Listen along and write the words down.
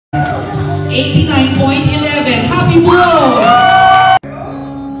89.11. Happy Bro!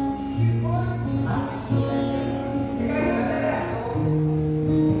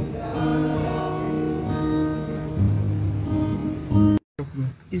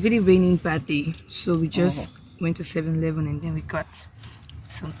 It's really raining badly, so we just went to 7-Eleven and then we got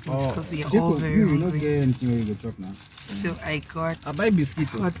something because we are all very hungry. So I got I buy biscuit.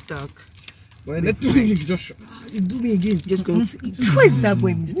 hot dog. But let me just do me again. Just going to eat. Why is that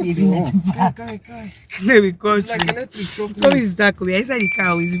boy misbehaving like that? No, because it's like electric shock. So is that we are inside the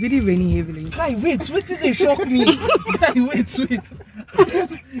car. It's really raining heavily. Guy, wait till they shock me. Guy, wait.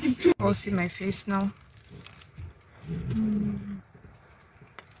 I'll see my face now.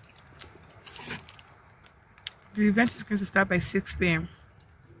 The event is going to start by 6 p.m.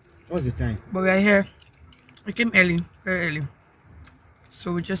 What's the time? But we are here. We came early, very early.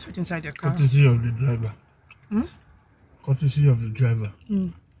 So we just wait inside the car. Courtesy of the driver. Courtesy of the driver.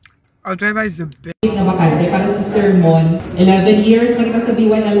 Our driver is the best. Na bakante para sa sermon. 11 years na kita sa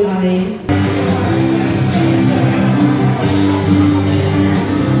BYLI.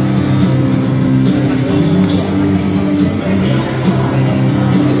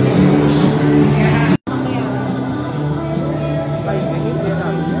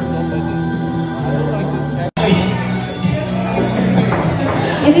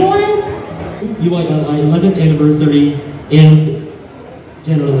 BYLI 11th anniversary and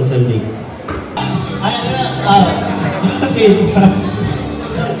General Assembly.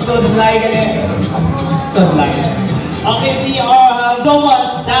 Okay, we all have so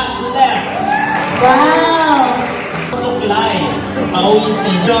much that left. Wow! Supply. Always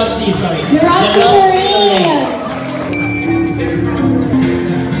say Joshi, sorry. Joshi.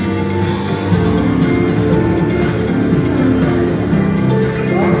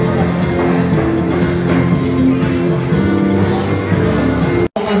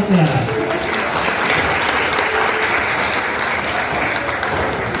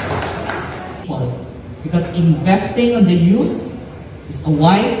 Because investing on the youth is a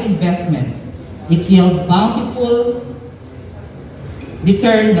wise investment. It yields bountiful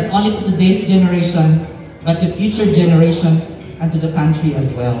return not only to today's generation, but to future generations and to the country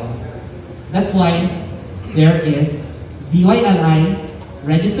as well. That's why there is BYLI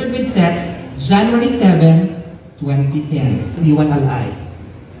registered with SET January 7, 2010. BYLI.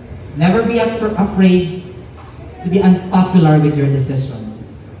 Never be afraid to be unpopular with your decisions.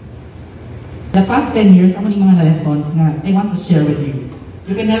 The past 10 years, ako yung mga lessons na I want to share with you.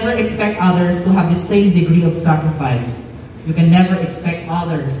 You can never expect others to have the same degree of sacrifice. You can never expect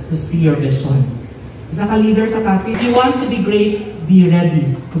others to see your vision. Isa ka leader sa kapit. If you want to be great, be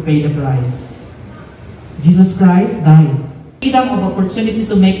ready to pay the price. Jesus Christ died. Freedom of opportunity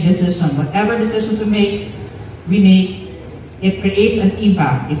to make decisions. Whatever decisions we make, it creates an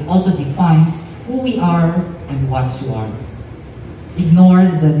impact. It also defines who we are and what you are.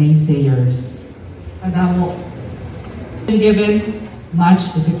 Ignore the naysayers. Adamo, given,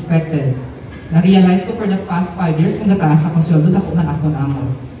 much is expected. Na-realize ko for the past 5 years, kung nataas akong sweldo, ako man akong amon.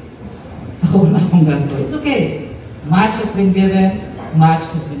 Ako man akong gasto. It's okay. Much has been given, much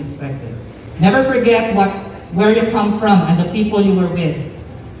has been expected. Never forget where you come from and the people you were with.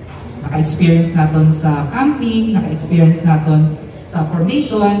 Naka-experience natin sa camping, naka-experience natin sa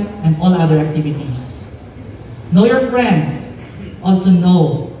formation, and all other activities. Know your friends. Also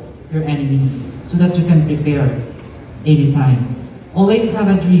know your enemies, so that you can prepare anytime. Always have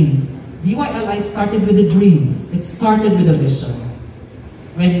a dream. BYLI started with a dream. It started with a vision.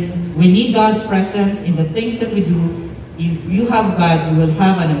 When we need God's presence in the things that we do, if you have God, we will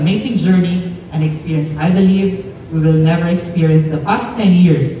have an amazing journey and experience. I believe we will never experience the past 10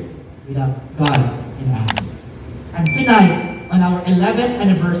 years without God in us. And tonight, on our 11th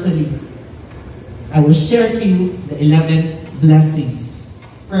anniversary, I will share to you the 11 blessings.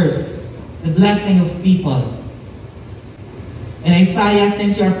 First, the blessing of people. In Isaiah,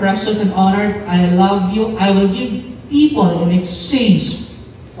 since you are precious and honored, I love you, I will give people in exchange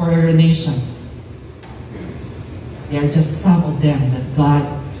for your nations. They are just some of them that God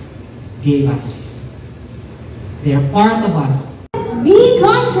gave us. They are part of us. Be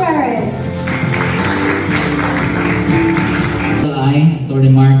contrarious. I,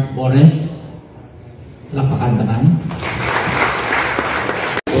 Dr. Mark Boris, lapakan naman.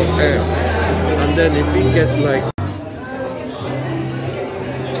 Okay. And then if we get like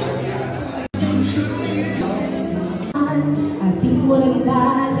Ating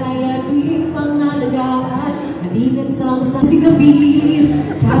moralidad ay ating pangalagaan. Halina't sama sa gabi,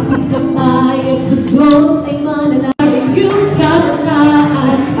 kapit kamay at sa Diyos ay manalangin yung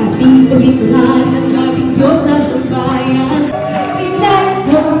kasataan. Ating pagkikulan ang ating Diyos sa sambayan. Amen.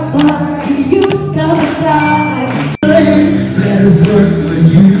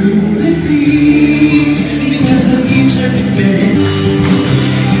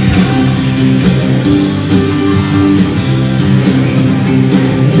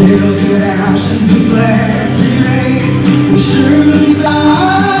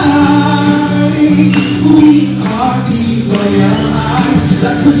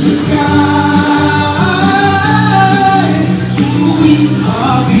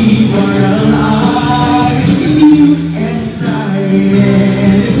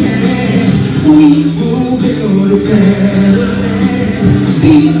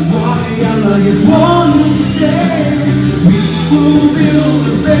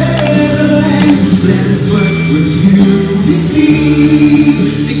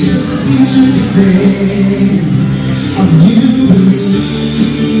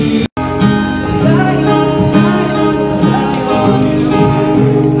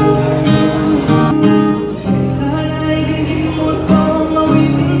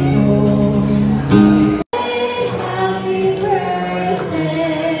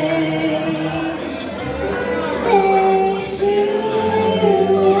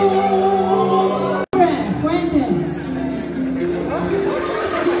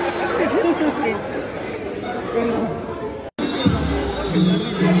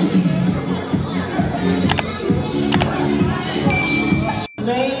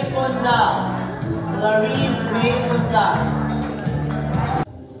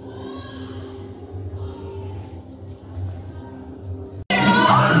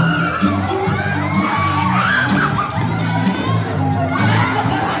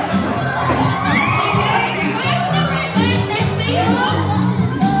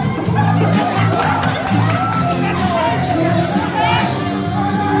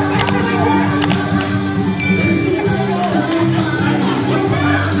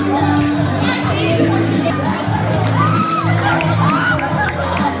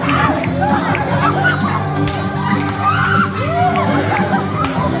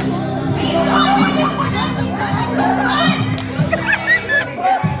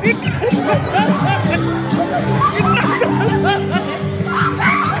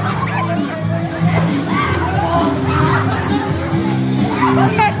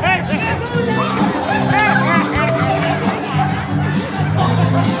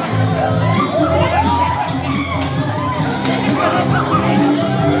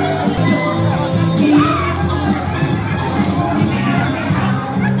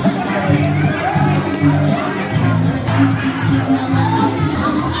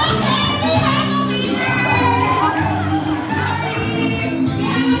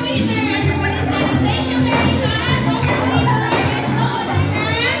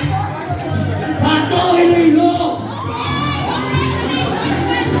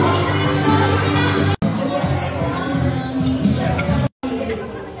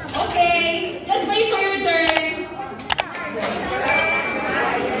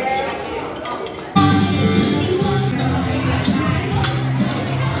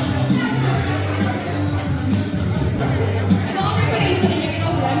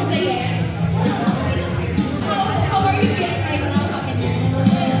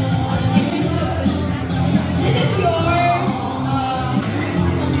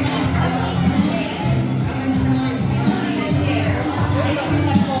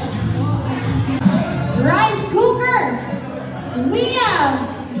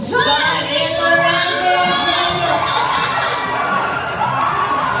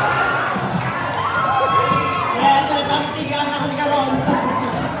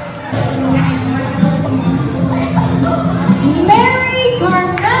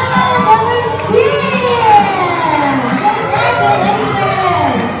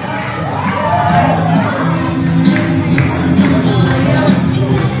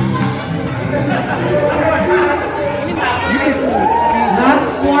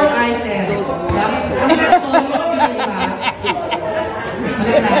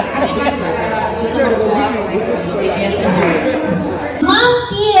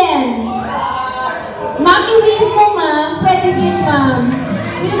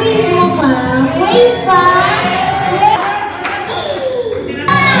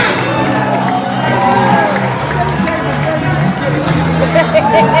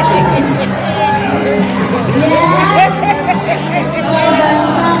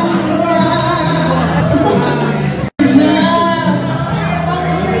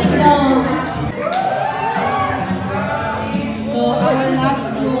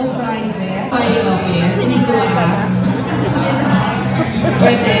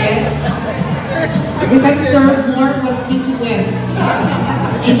 We can serve more constituents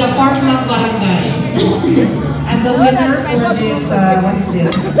in the Parkland Barangay. And the winner for this, what is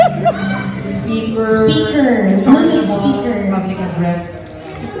this? Speakers. Public address.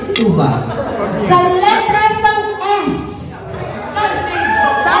 Tuba. Sa letras ng S.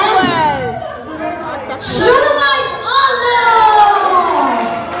 Samuel. Shulamite Aldo.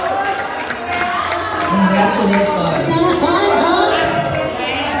 Congratulations.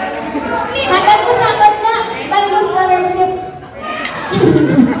 Hatag ko sa na. Tayo scholarship.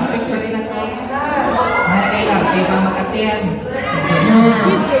 Picture rin na to. Kaya pa mag-attend.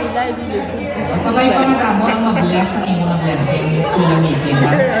 Pabay pa na mo ang mabless ang imo na blessing. Is chula meeting,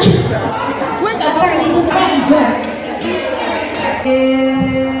 ha?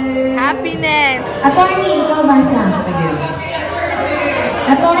 Happiness! Attorney, ikaw basa.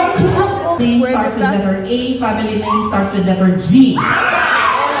 Attorney, Name starts with letter A, family name starts with letter G.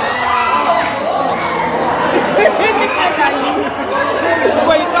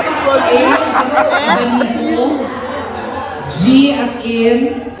 G as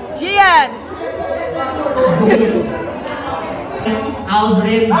in Gian!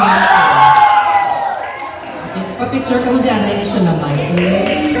 Aldrin. Pa-picture ka mo dyan, ay siya naman.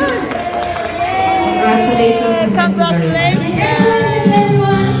 Congratulations. Congratulations!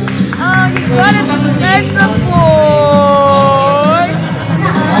 Oh, you got it! That's a boy!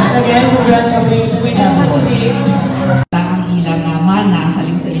 Once again, congratulations. Ang ilang na mana,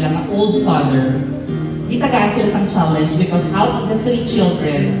 haling sa ilang na old father, itagaan sila sang challenge because out of the 3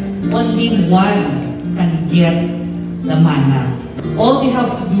 children, only 1 can get the mana. All they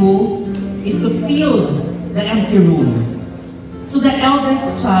have to do is to fill the empty room. So the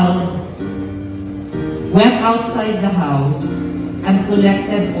eldest child went outside the house and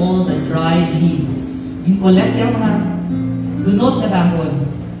collected all the dried leaves. Yung collect yung mga dunot na dahon.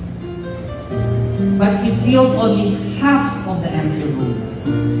 But he filled only half of the empty room.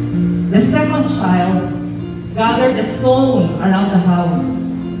 The second child gathered a stone around the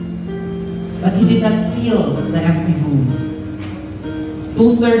house, but he did not fill the empty room.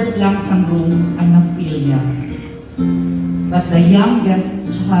 2/3 lang sa room ang na-fill niya. But the youngest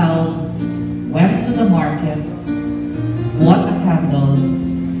child went to the market, bought a candle,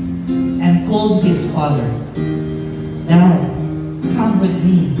 and called his father. Dad, come with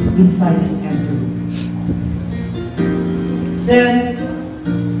me inside this empty room. Then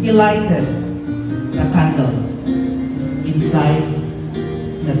he lighted the candle inside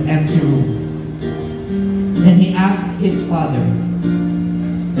that empty room. Then he asked his father,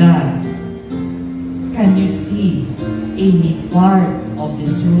 Dad, can you see any part of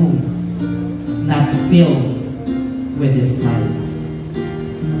this room not filled with this light?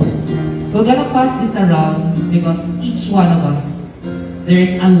 We're gonna pass this around because each one of us, there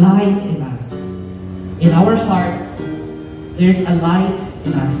is a light in us. In our hearts, there's a light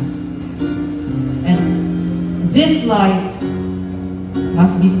in us. And this light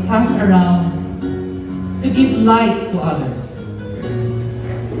must be passed around to give light to others.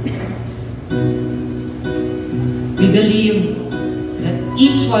 We believe that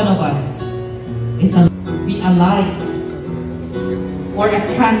each one of us is be a light or a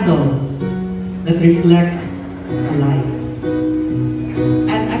candle that reflects a light.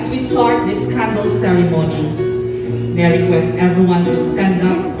 And as we start this candle ceremony, may I request everyone to stand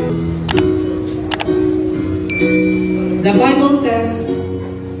up. The Bible says,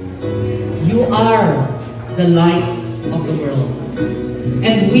 you are the light of the world.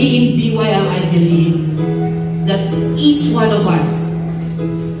 And we in BYLI believe that each one of us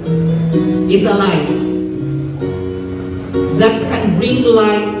is a light that can bring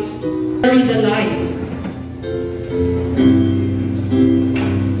light, carry the light,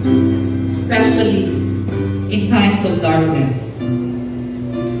 especially in times of darkness.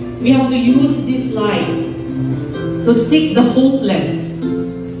 We have to use this light to seek the hopeless,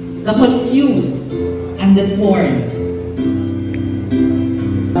 the confused, and the torn.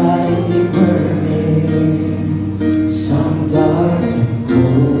 Some dark and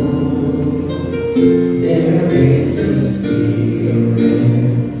cold, there is a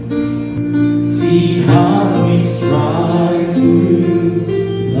spirit. See how we strive to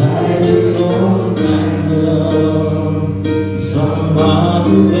light us all candle, some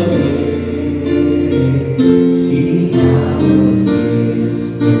other way. See our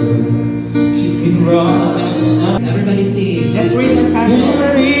sister, she's been running. Everybody sing. Let's raise our candle.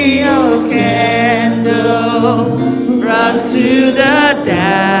 Real candle, run to the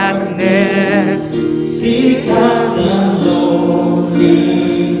darkness. Seek out the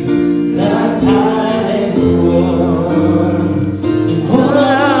lonely, the tired one. And hold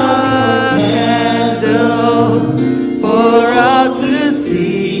out your candle for all to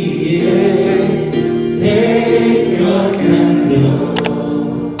see. Take your candle,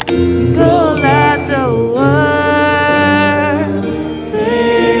 go light the world.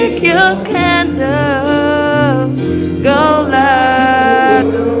 Take your candle, go light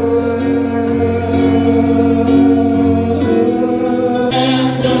the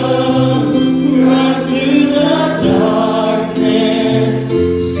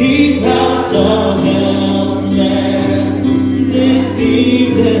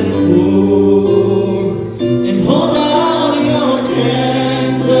then pour and hold out your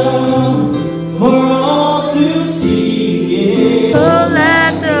candle for all to see. Oh,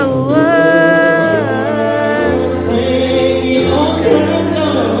 let the world Take your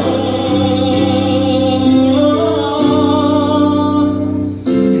candle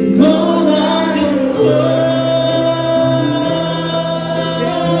and go like the world.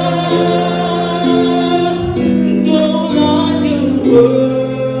 Go like the world.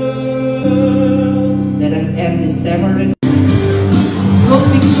 Let us end this ceremony. Group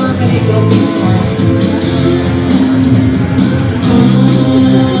picture, kali group picture.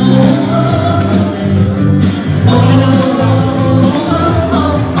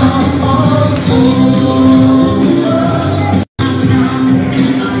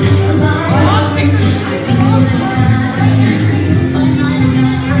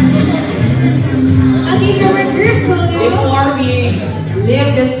 Before we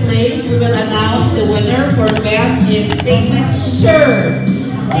leave this place, we will announce the winner for best in statement sure.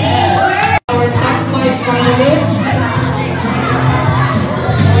 Our top 5 finalists.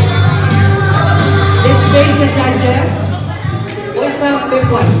 Let's face the judges. Who is the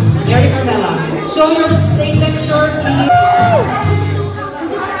fifth one? Mary Carmela. Show your statement sure, please.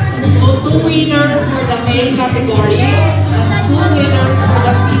 So 2 winners for the male category and 2 winners for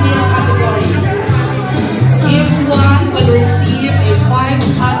the female category. Each one will receive a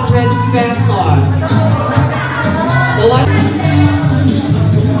 500 pesos. So what?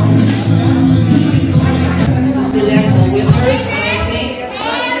 Select the winners.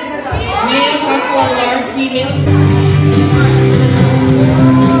 Male come forward, female.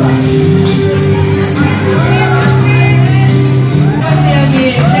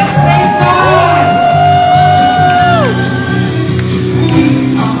 Let's raise on!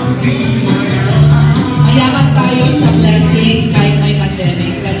 Mayaman tayo sa blessings kahit may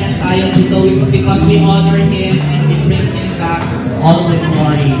pandemic. Ganyan tayo dito because we honor Him and we bring Him back all the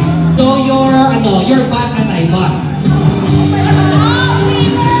glory. So your back at I back.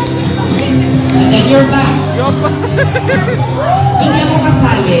 And then your back. Hindi ako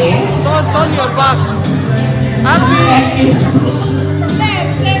kasali. Don't your back. Thank you.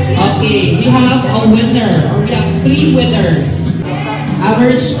 Okay, we have a winner. Or we have 3 winners.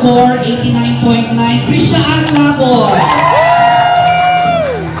 Average score 89.9. Krishaan Laboy.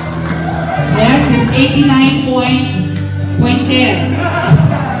 Next is 89.10.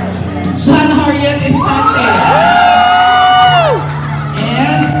 John Harriet Estante.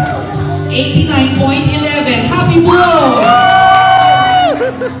 And 89.11. Happy Blow.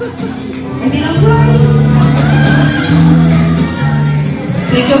 Hindi lang prize.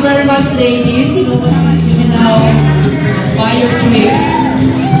 Thank you very much, ladies. You may now buy your drinks.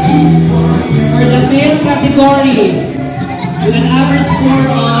 For the male category, with an average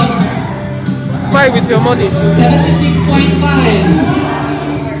score of Buy with your money. 76.5.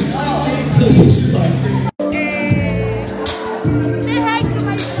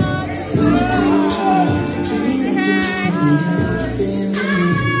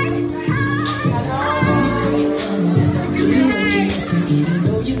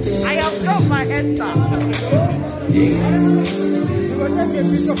 I have got my head up.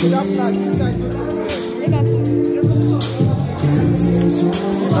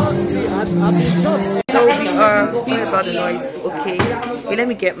 Sorry about the noise, okay? Wait, let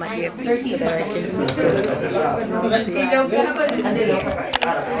me get my earpiece so that I can use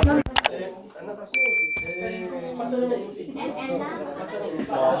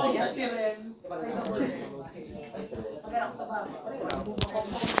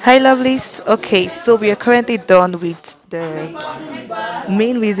Hi lovelies. Okay, so we are currently done with the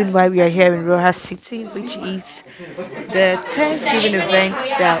main reason why we are here in Rojas City, which is the Thanksgiving event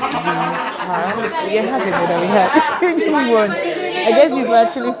that we are having more than we had anyone. I guess you've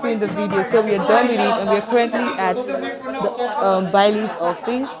actually seen the video. So we are done with it and we are currently at the Bailey's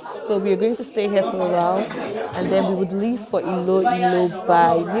office. So we are going to stay here for a while and then we would leave for Ilo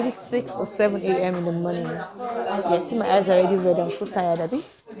by maybe 6 or 7 a.m. in the morning. Yeah, see my eyes are already red. I'm so tired, Abby.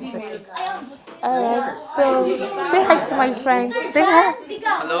 Okay. Alright, so say hi to my friends. Say hi.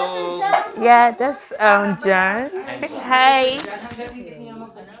 Hello. Yeah, that's John. Say hi.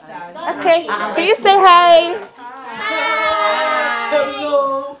 Okay, can you say hi?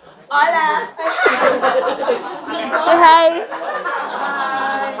 Hello. Hola. Say hi.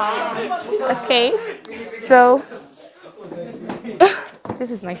 Okay, so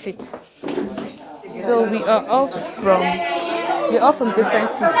this is my seat. So we're all from different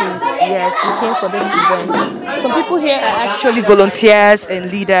cities. Yes, we came for this event. Some people here are actually volunteers and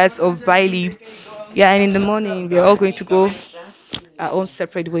leaders of Bailey. Yeah, and in the morning we are all going to go our own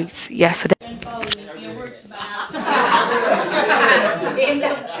separate ways. Yeah, so that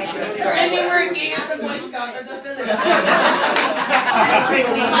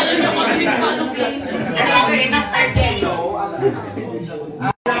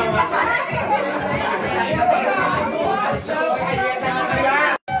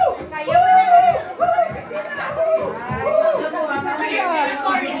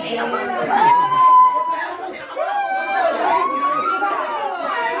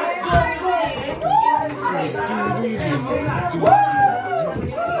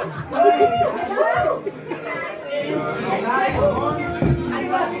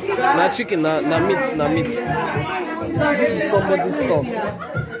Na chicken, na meat, na meat. This is somebody's stuff.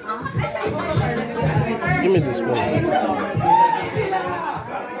 Give me this one.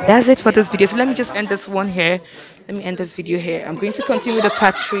 that's it for this video. So let me just end this one here. Let me end this video here. I'm going to continue the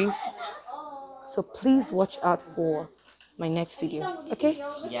part 3. So please watch out for my next video. Okay?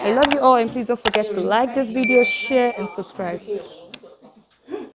 I love you all, and please don't forget to like this video, share, and subscribe.